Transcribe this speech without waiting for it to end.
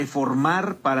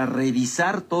reformar, para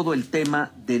revisar todo el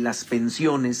tema de las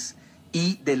pensiones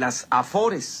y de las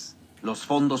AFORES, los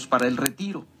fondos para el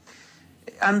retiro.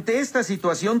 Ante esta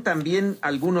situación, también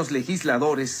algunos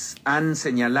legisladores han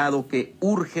señalado que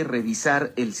urge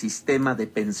revisar el sistema de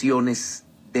pensiones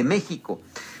de México.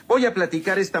 Voy a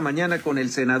platicar esta mañana con el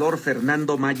senador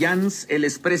Fernando Mayans, él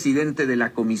es presidente de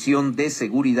la Comisión de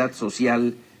Seguridad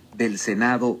Social del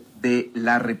Senado de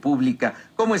la República.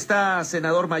 ¿Cómo está,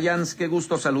 senador Mayans? Qué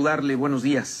gusto saludarle. Buenos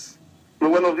días.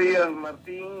 Muy buenos días,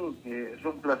 Martín. Es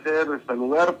un placer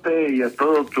saludarte y a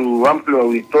todo tu amplio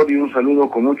auditorio un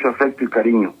saludo con mucho afecto y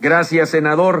cariño. Gracias,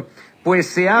 senador. Pues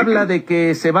se habla de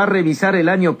que se va a revisar el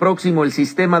año próximo el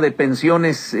sistema de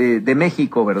pensiones de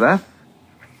México, ¿verdad?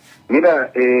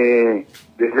 Mira,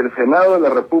 desde el Senado de la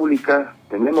República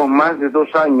tenemos más de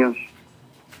 2 años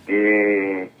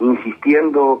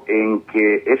insistiendo en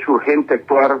que es urgente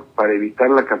actuar para evitar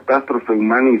la catástrofe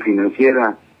humana y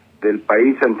financiera del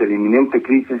país ante la inminente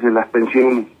crisis de las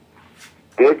pensiones.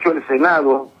 De hecho, el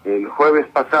Senado, el jueves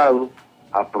pasado,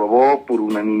 aprobó por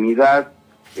unanimidad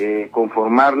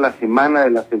conformar la Semana de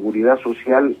la Seguridad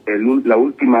Social, la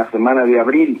última semana de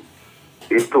abril.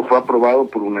 Esto fue aprobado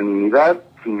por unanimidad,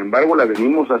 sin embargo, la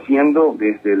venimos haciendo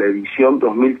desde la edición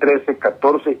 2013,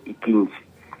 14 y 15,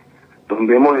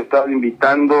 donde hemos estado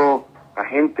invitando a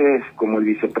gentes como el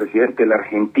vicepresidente de la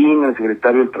Argentina, el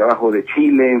secretario del Trabajo de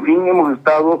Chile, en fin, hemos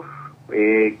estado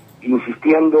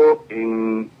insistiendo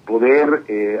en poder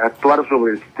actuar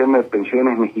sobre el sistema de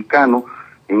pensiones mexicano,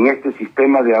 en este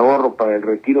sistema de ahorro para el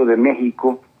retiro de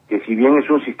México, que si bien es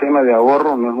un sistema de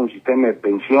ahorro, no es un sistema de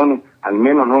pensiones, al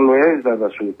menos no lo es, dada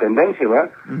su tendencia, ¿va?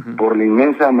 Por la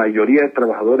inmensa mayoría de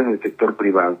trabajadores del sector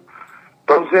privado.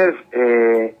 Entonces,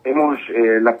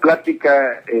 la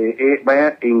plática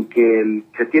va en que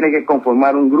se tiene que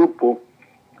conformar un grupo,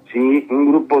 ¿sí? Un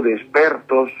grupo de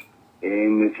expertos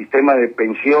en el sistema de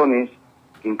pensiones,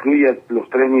 que incluye los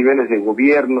 3 niveles de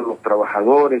gobierno, los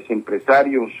trabajadores,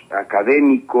 empresarios,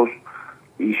 académicos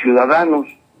y ciudadanos,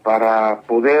 para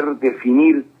poder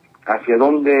definir hacia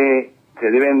dónde se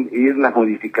deben ir las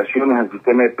modificaciones al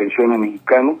sistema de pensiones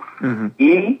mexicano.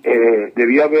 Y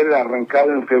debió haber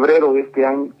arrancado en febrero de este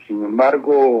año, sin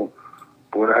embargo,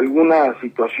 por algunas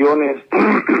situaciones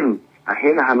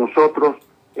ajenas a nosotros,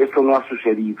 esto no ha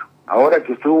sucedido. Ahora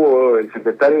que estuvo el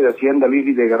secretario de Hacienda, Luis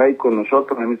Videgaray, con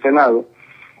nosotros en el Senado,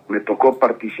 me tocó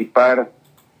participar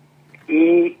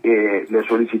y le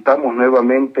solicitamos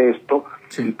nuevamente esto,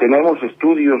 sí. Y tenemos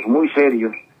estudios muy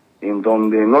serios en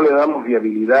donde no le damos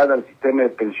viabilidad al sistema de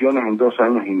pensiones en 2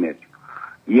 años y medio.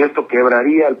 Y esto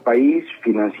quebraría al país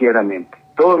financieramente.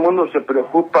 Todo el mundo se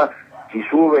preocupa si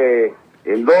sube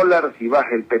el dólar, si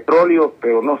baja el petróleo,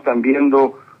 pero no están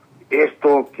viendo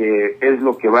esto que es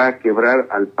lo que va a quebrar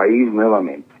al país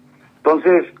nuevamente.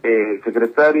 Entonces, el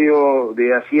secretario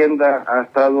de Hacienda ha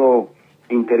estado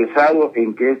interesado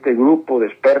en que este grupo de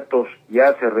expertos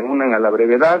ya se reúnan a la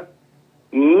brevedad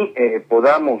y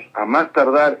podamos, a más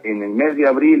tardar en el mes de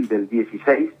abril del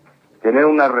 16, tener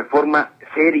una reforma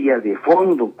seria de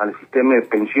fondo al sistema de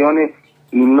pensiones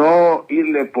y no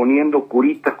irle poniendo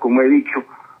curitas, como he dicho,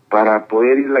 para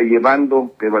poder irla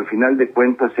llevando, pero al final de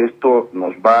cuentas esto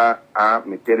nos va a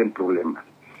meter en problemas.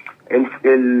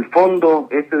 El fondo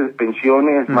de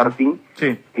pensiones, Martín,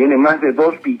 sí, tiene más de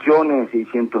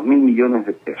 2.600.000 millones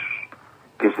de pesos,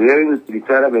 que se deben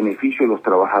utilizar a beneficio de los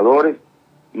trabajadores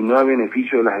y no a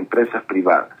beneficio de las empresas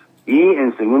privadas. Y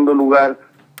en segundo lugar,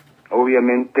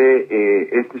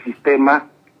 obviamente, este sistema,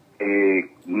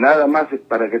 nada más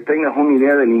para que tengas una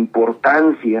idea de la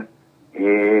importancia,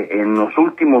 en los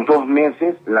últimos 2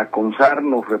 meses la CONSAR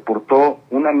nos reportó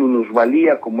una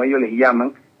minusvalía, como ellos les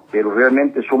llaman, pero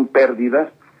realmente son pérdidas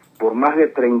por más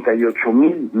de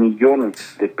 38.000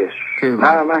 millones de pesos,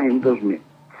 nada más en 2 meses.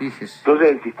 Fíjese.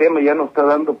 Entonces el sistema ya no está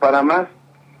dando para más,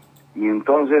 y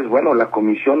entonces, bueno, la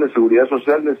Comisión de Seguridad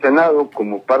Social del Senado,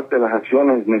 como parte de las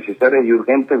acciones necesarias y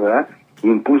urgentes, ¿verdad?,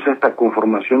 impulsa esta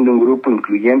conformación de un grupo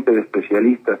incluyente de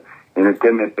especialistas en el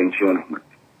tema de pensiones.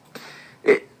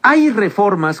 Hay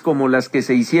reformas como las que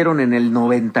se hicieron en el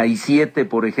 97,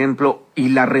 por ejemplo, y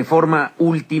la reforma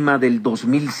última del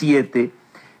 2007,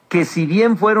 que si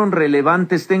bien fueron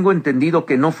relevantes, tengo entendido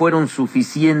que no fueron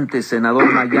suficientes,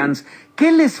 senador Mayans.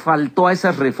 ¿Qué les faltó a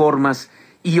esas reformas?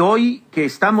 Y hoy que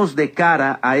estamos de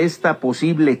cara a esta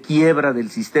posible quiebra del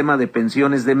sistema de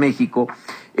pensiones de México,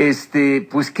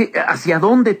 pues ¿hacia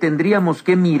dónde tendríamos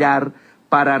que mirar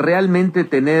para realmente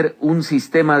tener un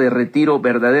sistema de retiro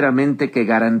verdaderamente que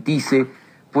garantice,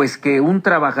 pues, que un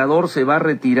trabajador se va a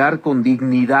retirar con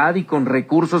dignidad y con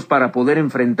recursos para poder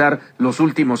enfrentar los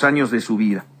últimos años de su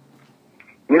vida?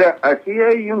 Mira, aquí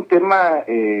hay un tema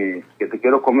que te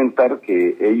quiero comentar,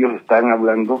 que ellos están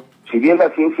hablando, si bien la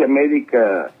ciencia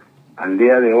médica al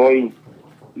día de hoy,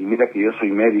 y mira que yo soy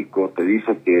médico, te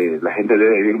dice que la gente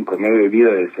debe vivir un promedio de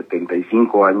vida de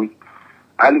 75 años,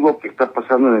 algo que está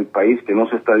pasando en el país que no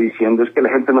se está diciendo es que la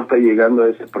gente no está llegando a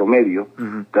ese promedio,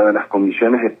 dadas las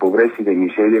condiciones de pobreza y de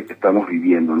miseria que estamos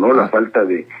viviendo, ¿no? La falta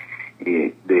de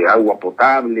agua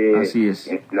potable, así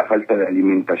es, la falta de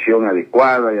alimentación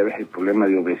adecuada, ya ves el problema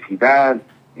de obesidad,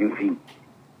 en fin.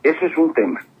 Ese es un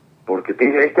tema, porque te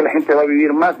dice, es que la gente va a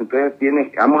vivir más, entonces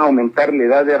vamos a aumentar la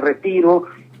edad de retiro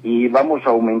y vamos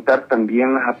a aumentar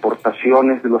también las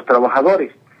aportaciones de los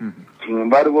trabajadores. Sin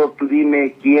embargo, tú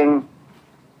dime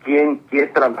qué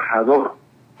trabajador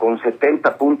con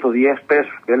 70.10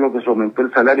 pesos, que es lo que se aumentó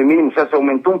el salario mínimo, o sea, se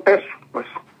aumentó un peso, pues,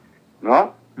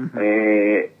 ¿no?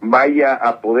 Vaya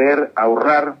a poder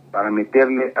ahorrar para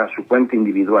meterle a su cuenta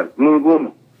individual.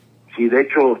 Ninguno. Si de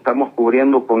hecho estamos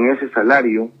cubriendo con ese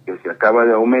salario que se acaba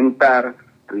de aumentar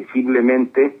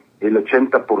visiblemente el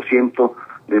 80%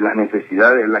 de las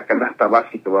necesidades de la canasta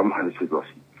básica, vamos a decirlo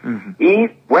así. Y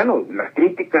bueno, las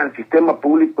críticas al sistema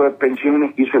público de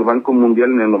pensiones que hizo el Banco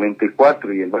Mundial en el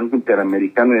 94 y el Banco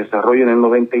Interamericano de Desarrollo en el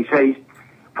 96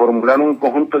 formularon un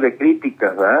conjunto de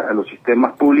críticas, ¿verdad?, a los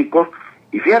sistemas públicos.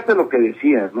 Y fíjate lo que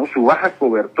decías, ¿no? Su baja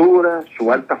cobertura,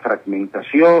 su alta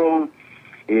fragmentación,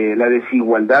 las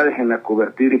desigualdades en la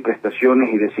cobertura y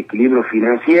prestaciones y desequilibrios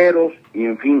financieros, y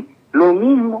en fin, lo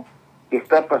mismo que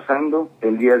está pasando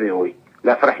el día de hoy.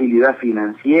 La fragilidad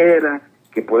financiera,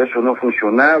 que por eso no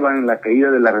funcionaban, la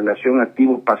caída de la relación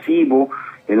activo-pasivo,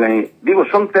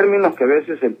 son términos que a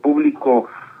veces el público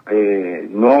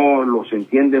no los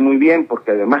entiende muy bien,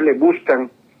 porque además le buscan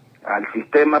al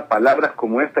sistema palabras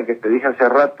como esta que te dije hace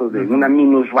rato, de una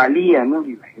minusvalía, ¿no?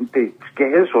 Y la gente, pues, ¿qué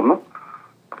es eso, no?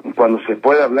 Cuando se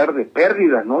puede hablar de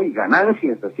pérdidas, ¿no? Y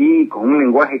ganancias, así, con un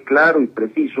lenguaje claro y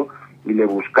preciso, y le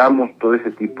buscamos todo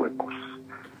ese tipo de cosas.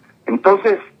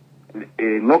 Entonces,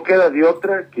 no queda de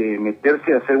otra que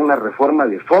meterse a hacer una reforma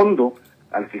de fondo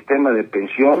al sistema de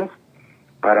pensiones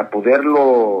para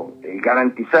poderlo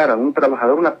garantizar a un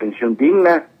trabajador una pensión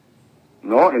digna,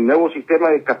 ¿no? El nuevo sistema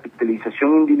de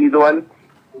capitalización individual,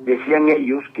 decían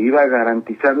ellos, que iba a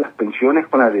garantizar las pensiones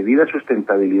con la debida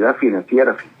sustentabilidad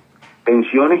financiera,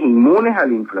 pensiones inmunes a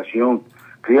la inflación,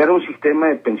 crear un sistema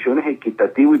de pensiones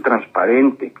equitativo y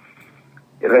transparente,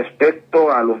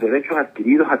 respecto a los derechos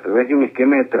adquiridos a través de un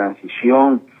esquema de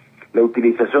transición, la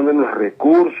utilización de los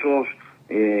recursos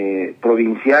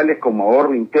provinciales como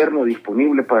ahorro interno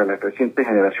disponible para la creciente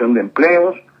generación de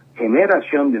empleos,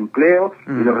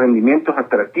 y los rendimientos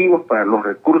atractivos para los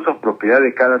recursos propiedad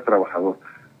de cada trabajador,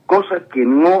 cosa que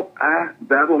no ha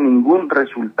dado ningún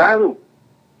resultado.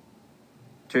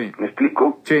 Sí. ¿Me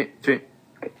explico? Sí, sí.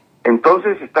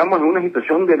 Entonces estamos en una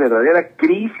situación de verdadera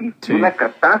crisis, sí, una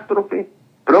catástrofe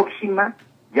próxima,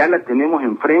 ya la tenemos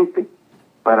enfrente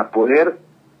para poder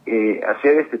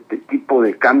hacer este tipo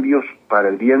de cambios para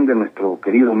el bien de nuestro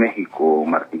querido México,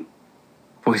 Martín.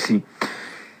 Pues sí.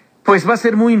 Pues va a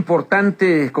ser muy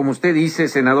importante, como usted dice,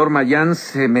 senador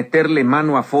Mayans, meterle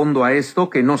mano a fondo a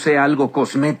esto, que no sea algo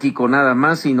cosmético nada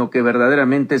más, sino que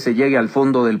verdaderamente se llegue al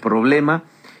fondo del problema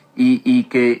y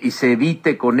que se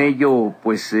evite con ello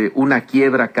pues una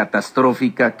quiebra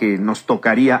catastrófica que nos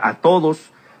tocaría a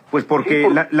todos, pues porque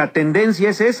sí, la tendencia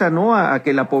es esa, ¿no? A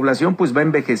que la población pues va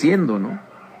envejeciendo, ¿no?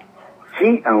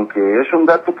 Sí, aunque es un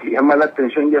dato que llama la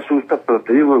atención y asusta, pero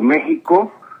te digo, en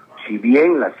México, si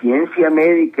bien la ciencia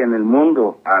médica en el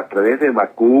mundo, a través de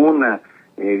vacunas,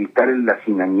 evitar el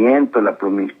hacinamiento, la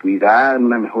promiscuidad,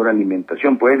 una mejor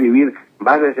alimentación, puede vivir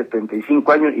más de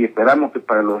 75 años y esperamos que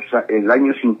para el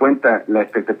año 50 la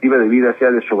expectativa de vida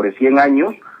sea de sobre 100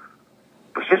 años,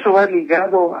 pues eso va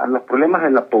ligado a los problemas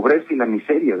de la pobreza y la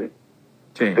miseria, ¿ves?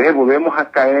 Sí. Entonces volvemos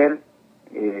a caer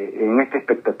en esta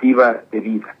expectativa de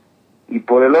vida. Y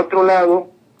por el otro lado,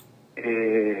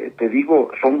 te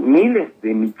digo, son miles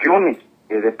de millones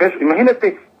de pesos.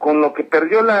 Imagínate, con lo que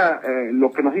perdió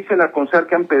lo que nos dice la CONSAR,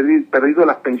 que han perdido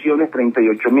las pensiones,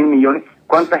 38,000 millones,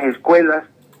 ¿cuántas escuelas,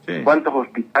 sí, cuántos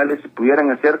hospitales se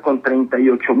pudieran hacer con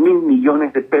 38,000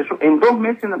 millones de pesos en 2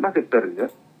 meses nada más de pérdida?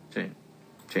 Sí,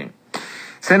 sí.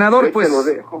 Senador, pues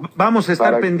vamos a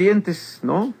estar pendientes,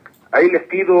 ¿no? Ahí les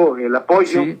pido el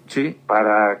apoyo, sí, sí,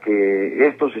 para que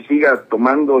esto se siga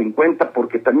tomando en cuenta,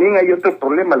 porque también hay otro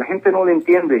problema, la gente no lo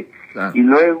entiende, claro, y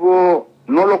luego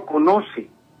no lo conoce.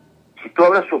 Si tú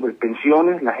hablas sobre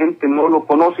pensiones, la gente no lo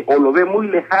conoce o lo ve muy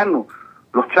lejano.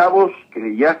 Los chavos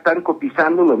que ya están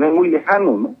cotizando lo ven muy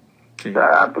lejano, ¿no? Sí. O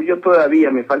sea, pues yo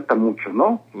todavía me falta mucho,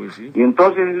 ¿no? Pues sí. Y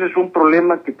entonces ese es un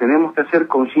problema que tenemos que hacer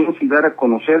conciencia y dar a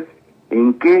conocer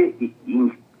en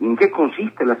qué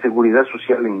consiste la seguridad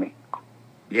social en México.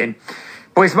 Bien,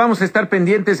 pues vamos a estar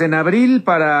pendientes en abril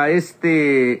para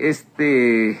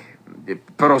este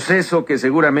proceso que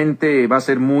seguramente va a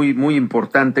ser muy, muy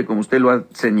importante, como usted lo ha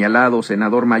señalado,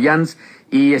 senador Mayans,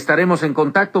 y estaremos en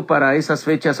contacto para esas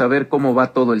fechas a ver cómo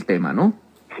va todo el tema, ¿no?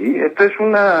 Sí, esto es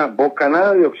una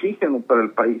bocanada de oxígeno para el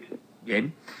país.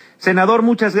 Bien. Senador,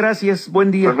 muchas gracias.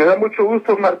 Buen día. Pues me da mucho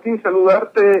gusto, Martín,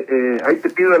 saludarte. Ahí te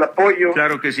pido el apoyo.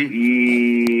 Claro que sí.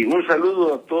 Y un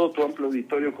saludo a todo tu amplio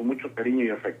auditorio con mucho cariño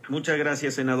y afecto. Muchas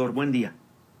gracias, senador. Buen día.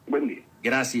 Buen día.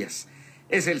 Gracias.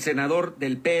 Es el senador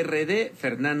del PRD,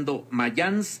 Fernando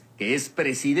Mayans, que es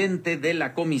presidente de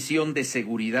la Comisión de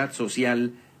Seguridad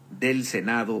Social del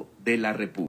Senado de la República.